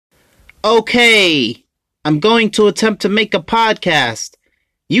Okay, I'm going to attempt to make a podcast.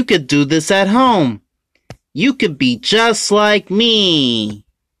 You could do this at home. You could be just like me.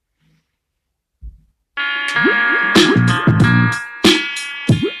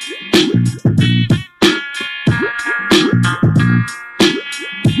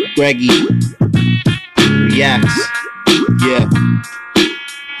 Greggy reacts. Yeah.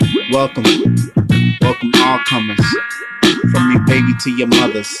 Welcome. Welcome all comers. From your baby to your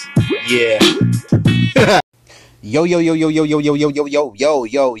mothers. Yeah. Yo, yo, yo, yo, yo, yo, yo, yo, yo, yo, yo,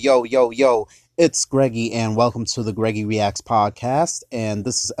 yo, yo, yo, yo. It's Greggy, and welcome to the Greggy Reacts podcast. And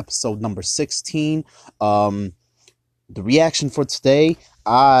this is episode number 16. The reaction for today,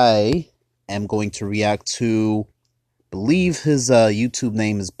 I am going to react to, I believe his YouTube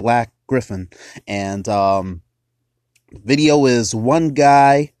name is Black Griffin. And video is One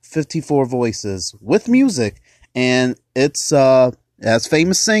Guy, 54 Voices with music. And it's has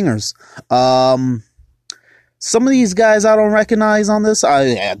famous singers. Some of these guys I don't recognize on this.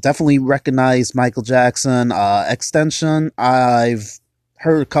 I definitely recognize Michael Jackson, Extension. I've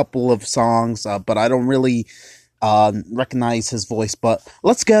heard a couple of songs, but I don't really recognize his voice. But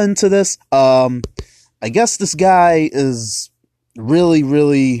let's get into this. I guess this guy is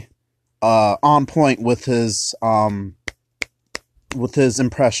really on point with his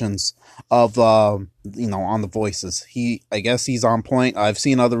impressions of on the voices. I guess he's on point. I've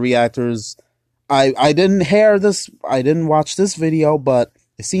seen other reactors. I didn't hear this. I didn't watch this video, but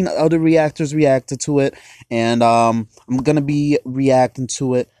I've seen other reactors reacted to it, and I'm gonna be reacting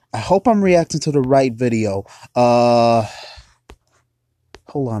to it. I hope I'm reacting to the right video. Hold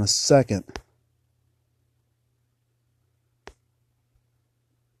on a second.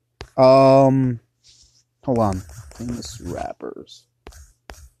 Hold on. Famous rappers.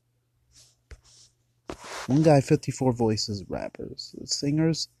 One Guy, 54 Voices, rappers,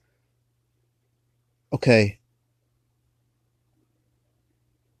 singers. Okay.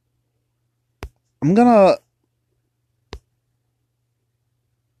 I'm gonna...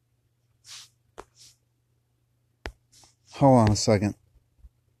 Hold on a second.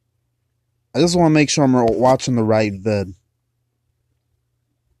 I just want to make sure I'm watching the right vid.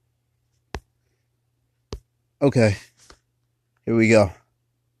 Okay. Here we go.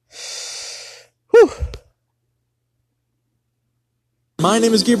 Whew. My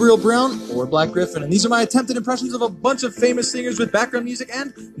name is Gabriel Brown, or Black Griffin, and these are my attempted impressions of a bunch of famous singers with background music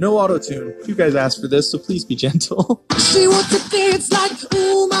and no auto-tune. You guys asked for this, so please be gentle. She wants to dance like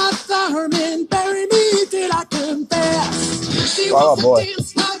Uma Thurman, bury me till I confess. She wants to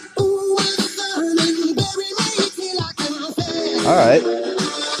dance like Uma Thurman, bury me till I confess. All right.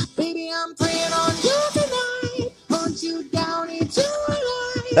 Baby, I'm praying on you tonight, hunt you down into a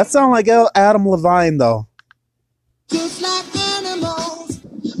life. That sounds like Adam Levine, though. Just like animals,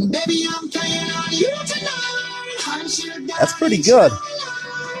 baby, I'm praying on you tonight, hunt you down. That's pretty good.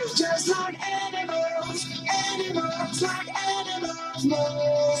 Just like animals, animals like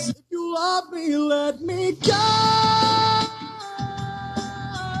animals. If you love me, let me go.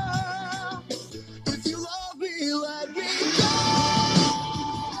 If you love me, let me go.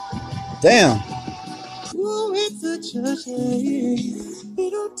 Damn. Ooh, it's such a shame. We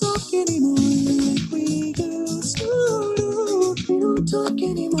don't talk anymore like we used to. We don't talk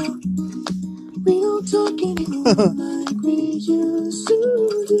anymore. We don't talk anymore like we used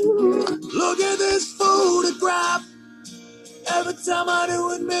to do. Look at this photograph. Every time I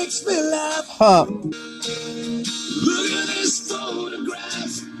do it makes me laugh. Huh. Look at this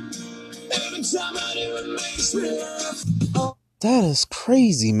photograph. Every time I do it makes me laugh. Oh. That is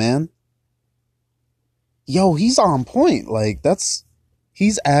crazy, man. Yo, he's on point. Like,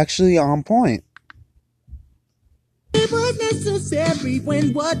 he's actually on point. It was necessary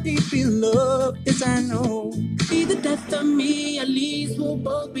when what deep in love is, I know. Be the death of me, at least we'll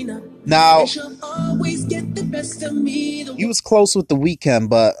both be numb. Now, She'll always get the best of me. he was close with The Weeknd,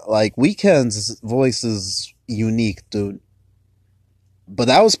 but like Weeknd's voice is unique, dude. But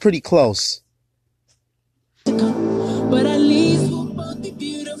that was pretty close. But at least we'll both be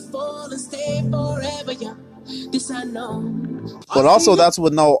beautiful and stay forever, yeah. This I know. But also, that's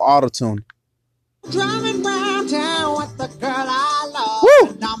with no autotune. Driving round town with the girl I love. Woo!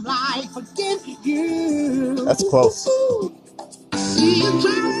 And I'm like, forget you. That's close. See you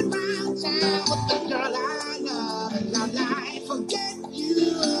driving round town with the girl I love. And I'm like, forget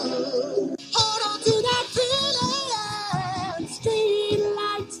you. Hold on to that feeling. Street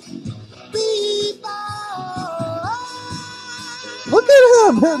lights, people. Look at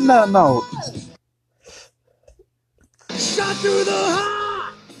him hitting that note. Shot through the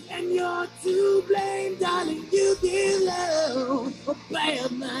heart, and you're to blame, darling. You did love. a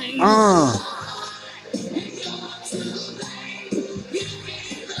bad name.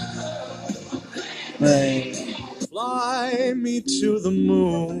 Fly me to the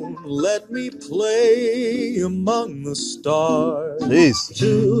moon, let me play among the stars. Jeez.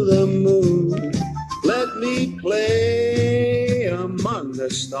 To the moon, let me play among the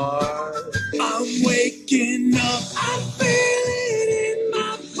stars. I'm waking up, I feel it in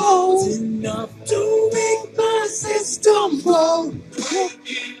my bones, enough to make my system blow.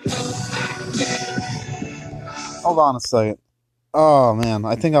 Hold on a second. Oh man,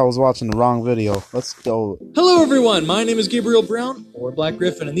 I think I was watching the wrong video. Let's go. Hello everyone, my name is Gabriel Brown, or Black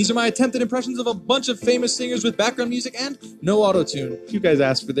Griffin, and these are my attempted impressions of a bunch of famous singers with background music and no auto-tune. You guys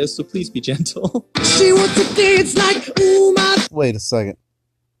asked for this, so please be gentle. She wants to dance like, ooh, my Wait a second.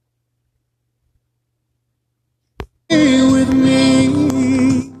 with me.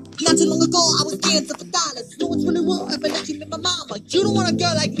 Not too long ago, I was dancing for dollars. No one's really will ever let you meet my mama. You don't want a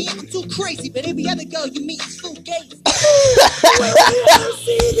girl like me, I'm too crazy. But every other girl you meet is so gay.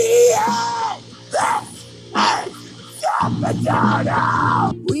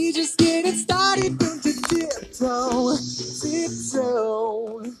 We just getting started, don't you tiptoe,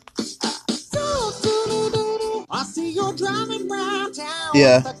 tiptoe. I see you driving round town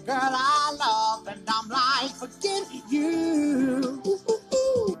Yeah. with the girl I love, and I'm like, forget you.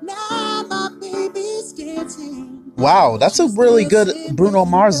 Now my baby's dancing. Wow, that's a really good Bruno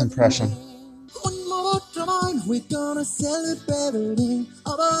Mars impression. One more time, we're gonna celebrate.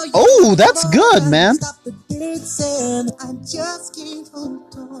 Oh, that's good, man. Stop the dancing. I just can't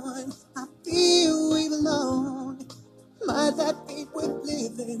hold on. I feel we're alone. My, that ain't worth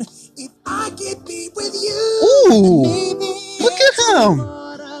living. If I could be with you, Ooh, maybe look at him.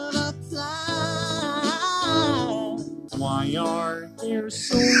 Why are there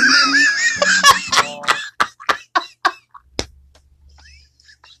so many?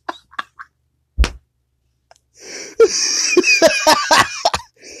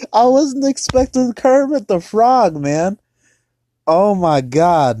 I wasn't expecting Kermit the Frog, man. Oh my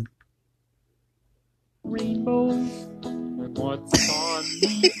god. Rainbows, what's on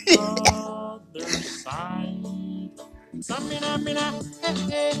the other side?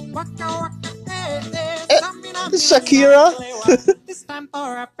 Shakira. This time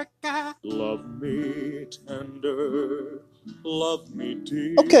for Africa. Love me tender, love me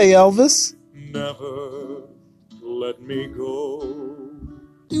deep. Okay, Elvis. Never let me go.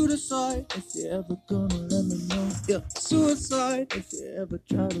 You decide if you're ever gonna let me know. Yeah, suicide if you ever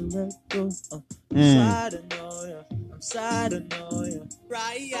try to let go. I'm sad to know ya. I'm sad to know ya.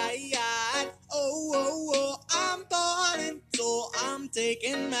 Right. Oh, I'm falling, so I'm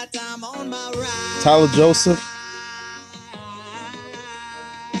taking my time on my ride. Tyler Joseph.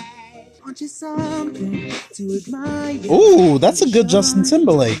 Aren't you something to admire? Ooh, that's a good Justin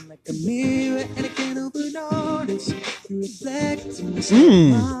Timberlake. Like a mirror and I can't notice you reflect in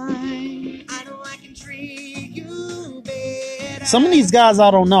the mine. I know I can treat you better. Some of these guys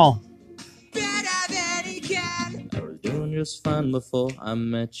I don't know. Better than he can. I was doing just fine before I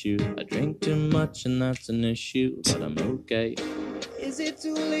met you. I drink too much and that's an issue, but I'm okay. Is it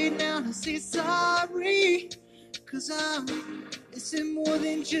too late now to say sorry? 'Cause I'm missing more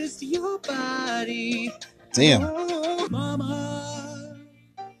than just your body. Damn. Oh, mama,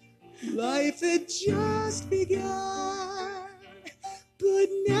 life had just begun, but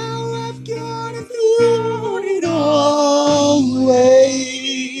now I've got to throw it all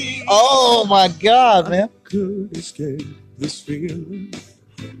away. Oh my god, man. Could escape this feeling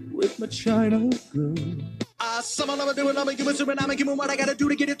with my China girl. Someone I'm doing, I'm giving what I gotta do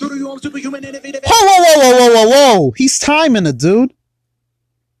to get it through to you. I'm superhuman, innovative. Whoa. He's timing it, dude.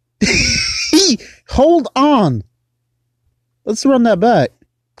 Hold on. Let's run that back.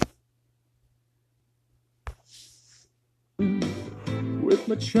 With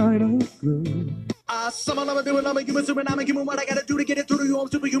my China girl. Someone I'm doing, I'm giving what I gotta do to get it through to you. I'm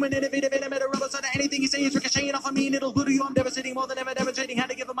superhuman, innovative, and I'm at a rubber side of anything you say is ricocheting off of me, and it'll glue to you. I'm devastating more than ever, demonstrating how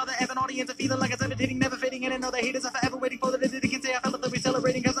to give a mother F an audience a feeling like it's imitating, never fading, and I know the haters are forever waiting for the day they can say I felt it, they'll be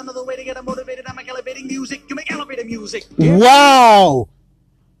celebrating, cause another way to get them motivated. I'm like elevating music, you make elevated music. Wow.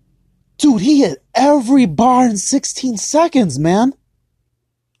 Dude, he hit every bar in 16 seconds, man.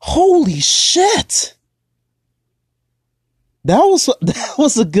 Holy shit. That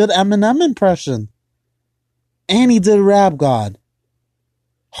was a good Eminem impression. And he did Rap God.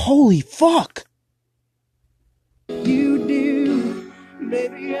 Holy fuck. You do,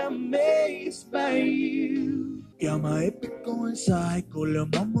 baby, I'm amazed by you. Yeah, my epic going psycho. Lil'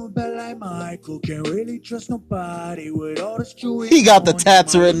 mama bad like Michael. Can't really trust nobody with all this jewelry. He got the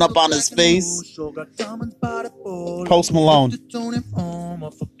tats written up on his face. Got diamonds by the ball. Post Malone. It's only form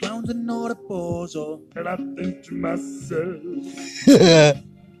of a clowns and not a bozo. And I think to myself,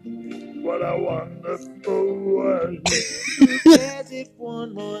 what a wonderful world. As if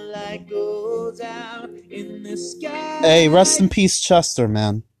one more light goes out in the sky. Hey, rest in peace, Chester,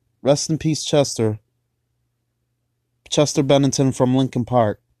 man. Rest in peace, Chester. Chester Bennington from Linkin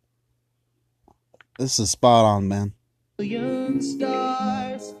Park. This is spot on, man. Young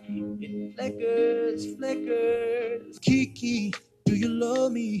stars, it flickers. Kiki, do you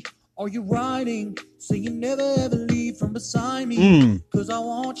love me? Are you riding? Say you never ever leave from beside me. Cause I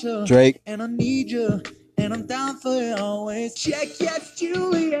want you, Drake. And I need you, and I'm down for you always. Check, yes,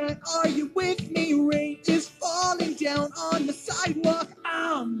 Juliet, are you with me? Rain is falling down on the sidewalk.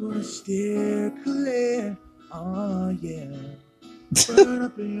 I'm gonna steer clear, oh yeah. Burn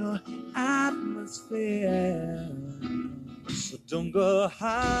up in your atmosphere. So don't go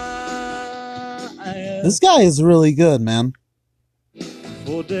high. This guy is really good, man.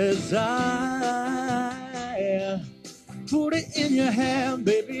 For desire, put it in your hand,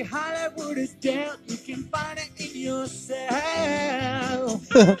 baby. Hollywood is down. You can find it in yourself.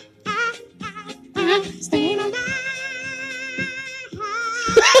 Staying alive.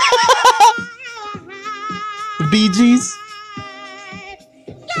 The Bee Gees.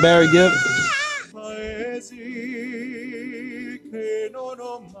 Barry Gibb.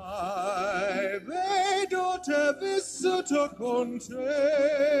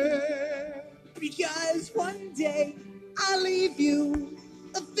 Because one day I'll leave you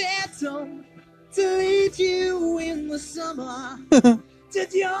a phantom to lead you in the summer to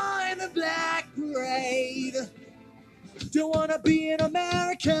join the black parade. Don't wanna be an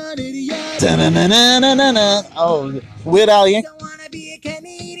American idiot. Da-na-na-na-na-na. Oh, Weird Al Yankovic. Don't wanna be a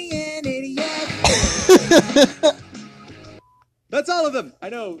Canadian idiot. That's all of them. I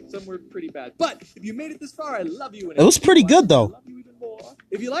know some were pretty bad, but if you made it this far, I love you. And It was pretty good, though. I love you even more.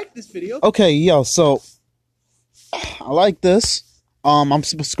 If you liked this video, Okay, yo, so I like this. I'm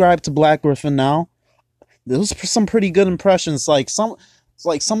subscribed to Black Griffin now. Those are some pretty good impressions. Like some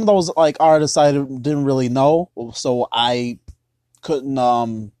of those like artists I didn't really know, so I couldn't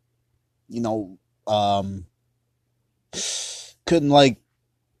couldn't like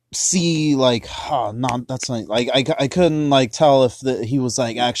see like no, that's not like I couldn't like tell if he was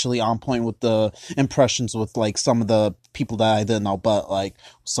like actually on point with the impressions with like some of the people that I didn't know, but like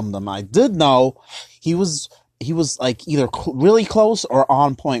some of them I did know, he was like either really close or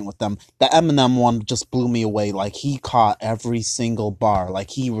on point with them. The Eminem one just blew me away. Like he caught every single bar. Like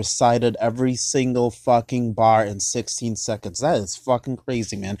he recited every single fucking bar in 16 seconds. That is fucking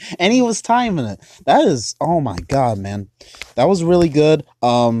crazy, man. And he was timing it. That is, oh my god, man. That was really good.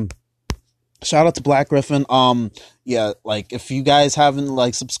 Shout out to Black Griffin. Yeah, like if you guys haven't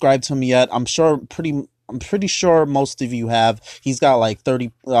like subscribed to him yet, I'm pretty sure most of you have. He's got like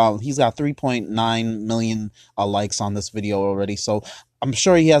 3.9 million likes on this video already, so I'm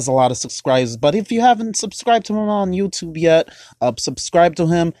sure he has a lot of subscribers. But if you haven't subscribed to him on YouTube yet, subscribe to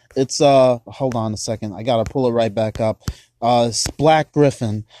him. It's hold on a second, I gotta pull it right back up. It's Black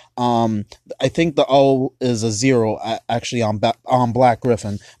Griffin. I think the O is a 0 actually on Black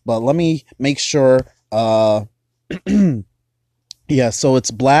Griffin, but let me make sure. Yeah, so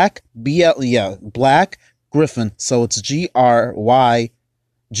it's Black Black Griffin. So it's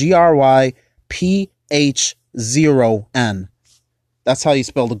GRYPH0N. That's how you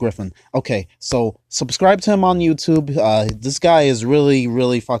spell the Griffin. Okay, so subscribe to him on YouTube. This guy is really,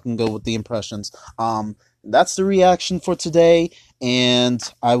 really fucking good with the impressions. That's the reaction for today, and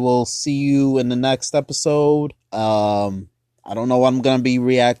I will see you in the next episode. I don't know what I'm gonna be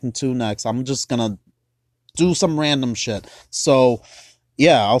reacting to next. I'm just gonna do some random shit. So,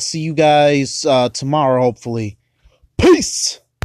 yeah, I'll see you guys tomorrow, hopefully. Peace!